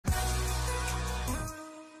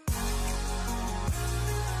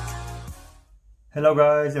Hello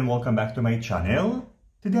guys and welcome back to my channel.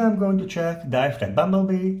 Today I'm going to check the iFlight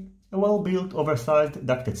BumbleBee, a well-built oversized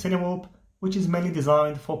ducted cinewhoop which is mainly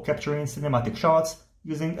designed for capturing cinematic shots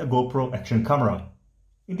using a GoPro action camera.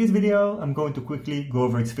 In this video I'm going to quickly go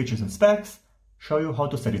over its features and specs, show you how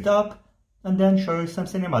to set it up, and then show you some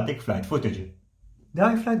cinematic flight footage. The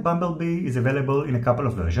iFlight BumbleBee is available in a couple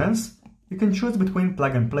of versions. You can choose between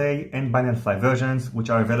plug-and-play and bind-and-fly versions which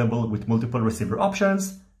are available with multiple receiver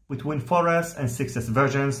options, between 4S and 6S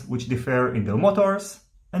versions which differ in their motors,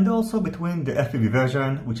 and also between the FPV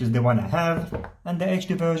version, which is the one I have, and the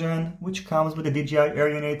HD version, which comes with the DJI Air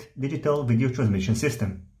Unit digital video transmission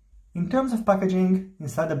system. In terms of packaging,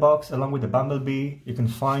 inside the box along with the BumbleBee, you can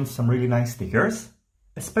find some really nice stickers,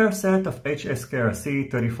 a spare set of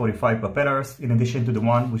KremerFPV 3045 propellers in addition to the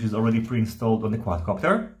one which is already pre-installed on the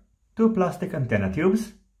quadcopter, 2 plastic antenna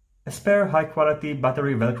tubes, a spare high-quality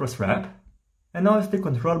battery Velcro strap, an OSD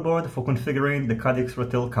control board for configuring the Cadix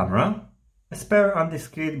Rotel camera, a spare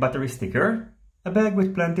anti-skid battery sticker, a bag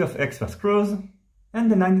with plenty of extra screws, and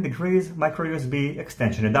the 90 degrees micro USB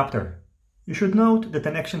extension adapter. You should note that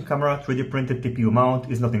an action camera 3D printed TPU mount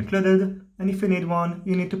is not included, and if you need one,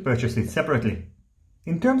 you need to purchase it separately.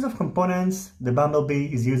 In terms of components, the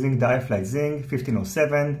BumbleBee is using the iFlight XING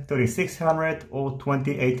 1507, 3600 or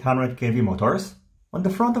 2800 kV motors. On the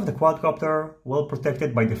front of the quadcopter, well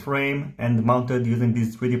protected by the frame and mounted using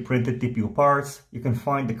these 3D printed TPU parts, you can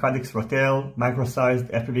find the Cadix Rotel micro-sized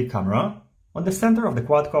FPV camera. On the center of the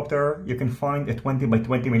quadcopter, you can find a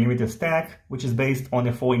 20x20mm stack, which is based on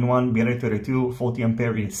a 4-in-1 BLA32 40A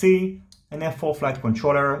ESC, an F4 flight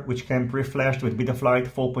controller, which came pre-flashed with Betaflight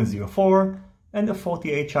 4.04, and a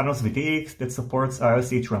 48 channels VTX that supports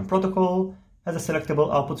IRC TRAM protocol, has a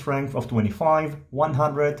selectable output strength of 25,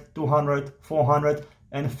 100, 200, 400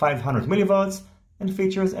 and 500 mV and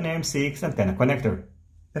features an AM6 antenna connector.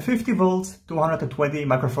 A 50 volts 220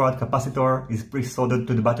 microfarad capacitor is pre-soldered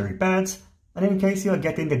to the battery pads, and in case you are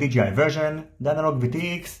getting the DJI version, the analog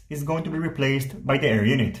VTX is going to be replaced by the Air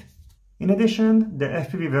Unit. In addition, the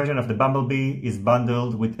FPV version of the BumbleBee is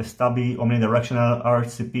bundled with a stubby omnidirectional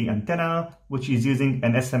RCP antenna, which is using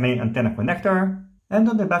an SMA antenna connector. And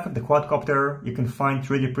on the back of the quadcopter, you can find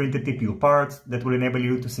 3D printed TPU parts that will enable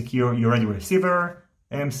you to secure your radio receiver,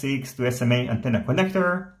 AM6 to SMA antenna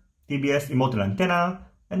connector, TBS immortal antenna,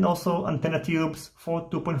 and also antenna tubes for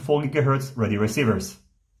 2.4 GHz radio receivers.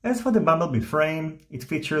 As for the BumbleBee frame, it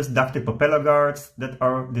features ducted propeller guards that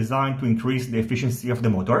are designed to increase the efficiency of the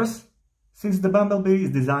motors. Since the BumbleBee is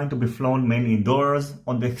designed to be flown mainly indoors,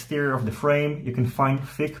 on the exterior of the frame you can find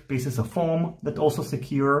thick pieces of foam that also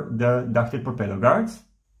secure the ducted propeller guards.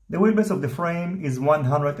 The wheelbase of the frame is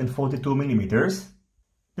 142mm.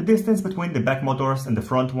 The distance between the back motors and the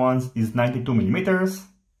front ones is 92mm,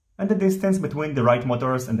 and the distance between the right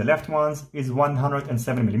motors and the left ones is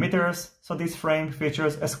 107mm, so this frame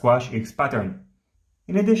features a Squash X pattern.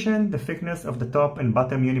 In addition, the thickness of the top and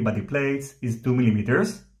bottom unibody plates is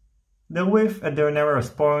 2mm. The width at their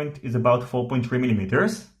narrowest point is about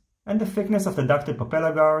 4.3mm, and the thickness of the ducted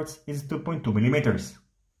propeller guards is 2.2mm.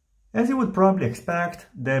 As you would probably expect,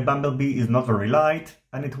 the BumbleBee is not very light,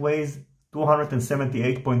 and it weighs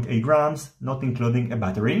 278.8 grams, not including a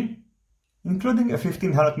battery. Including a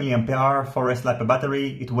 1500 mAh 4S Lipo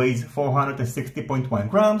battery, it weighs 460.1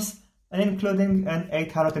 grams, and including an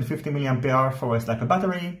 850 mAh 4S Lipo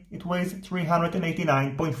battery, it weighs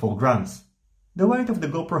 389.4 grams. The weight of the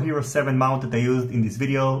GoPro Hero 7 mount that I used in this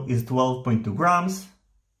video is 12.2 grams,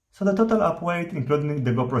 so the total up weight including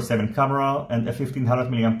the GoPro 7 camera and a 1500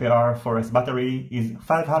 mAh 4S battery is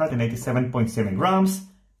 587.7 grams,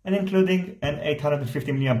 and including an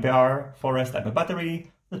 850 mAh 4S Lipo battery,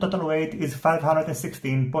 the total weight is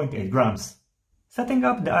 516.8 grams. Setting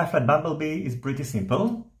up the iFlight BumbleBee is pretty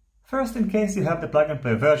simple. First, in case you have the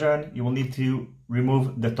plug-and-play version, you will need to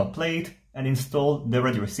remove the top plate and install the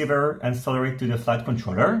radio receiver and solder it to the flight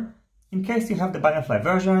controller. In case you have the bind-and-fly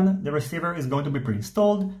version, the receiver is going to be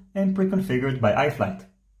pre-installed and pre-configured by iFlight.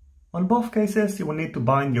 On both cases, you will need to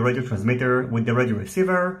bind your radio transmitter with the radio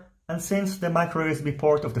receiver, and since the micro USB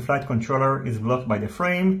port of the flight controller is blocked by the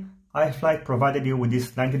frame, iFlight provided you with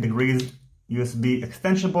this 90 degrees USB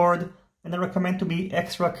extension board, and I recommend to be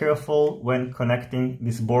extra careful when connecting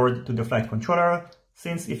this board to the flight controller,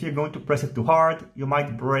 since if you're going to press it too hard, you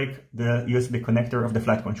might break the USB connector of the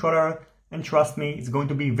flight controller, and trust me, it's going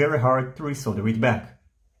to be very hard to resolder it back.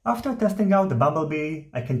 After testing out the BumbleBee,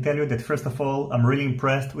 I can tell you that first of all, I'm really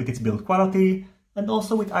impressed with its build quality, and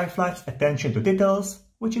also with iFlight's attention to details,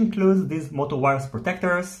 which includes these motor wires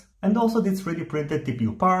protectors, and also these 3D printed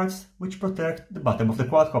TPU parts, which protect the bottom of the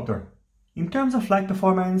quadcopter. In terms of flight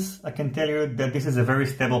performance, I can tell you that this is a very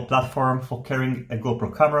stable platform for carrying a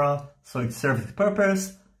GoPro camera, so it serves its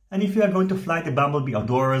purpose. And if you are going to fly the BumbleBee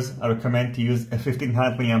outdoors, I recommend to use a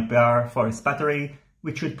 1500 mAh for its battery,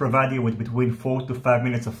 which should provide you with between 4 to 5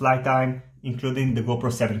 minutes of flight time, including the GoPro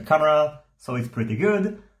 7 camera, so it's pretty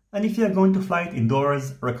good. And if you are going to fly it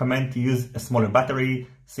indoors, I recommend to use a smaller battery,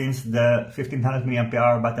 since the 1500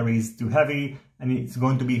 mAh battery is too heavy and it's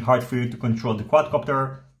going to be hard for you to control the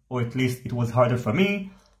quadcopter, or at least it was harder for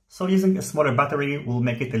me. So using a smaller battery will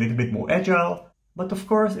make it a little bit more agile, but of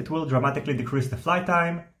course it will dramatically decrease the flight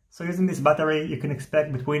time. So using this battery, you can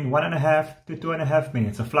expect between 1.5 to 2.5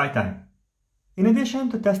 minutes of flight time. In addition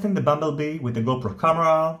to testing the BumbleBee with the GoPro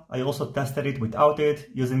camera, I also tested it without it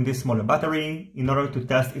using this smaller battery in order to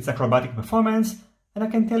test its acrobatic performance, and I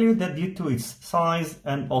can tell you that due to its size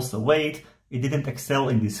and also weight, it didn't excel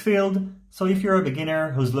in this field. So if you're a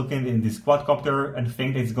beginner who's looking in this quadcopter and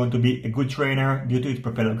think that it's going to be a good trainer due to its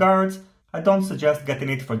propeller guards, I don't suggest getting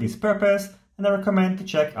it for this purpose, and I recommend to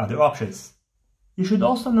check other options. You should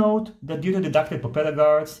also note that due to the ducted propeller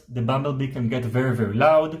guards, the BumbleBee can get very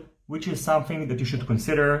loud, which is something that you should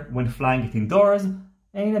consider when flying it indoors. And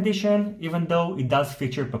in addition, even though it does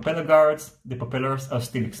feature propeller guards, the propellers are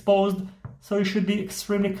still exposed, so you should be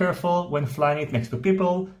extremely careful when flying it next to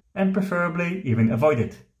people, and preferably even avoid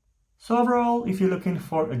it. So overall, if you're looking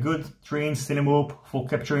for a good 3-inch cinewhoop for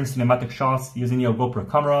capturing cinematic shots using your GoPro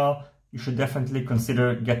camera, you should definitely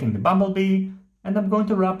consider getting the BumbleBee. And I'm going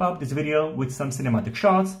to wrap up this video with some cinematic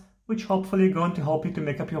shots, which hopefully are going to help you to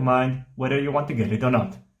make up your mind whether you want to get it or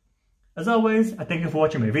not. As always, I thank you for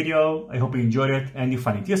watching my video. I hope you enjoyed it and you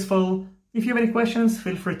find it useful. If you have any questions,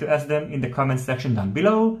 feel free to ask them in the comments section down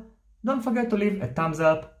below. Don't forget to leave a thumbs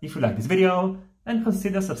up if you like this video, and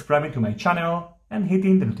consider subscribing to my channel and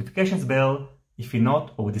hitting the notifications bell if you're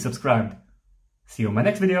not already subscribed. See you in my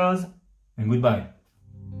next videos, and goodbye.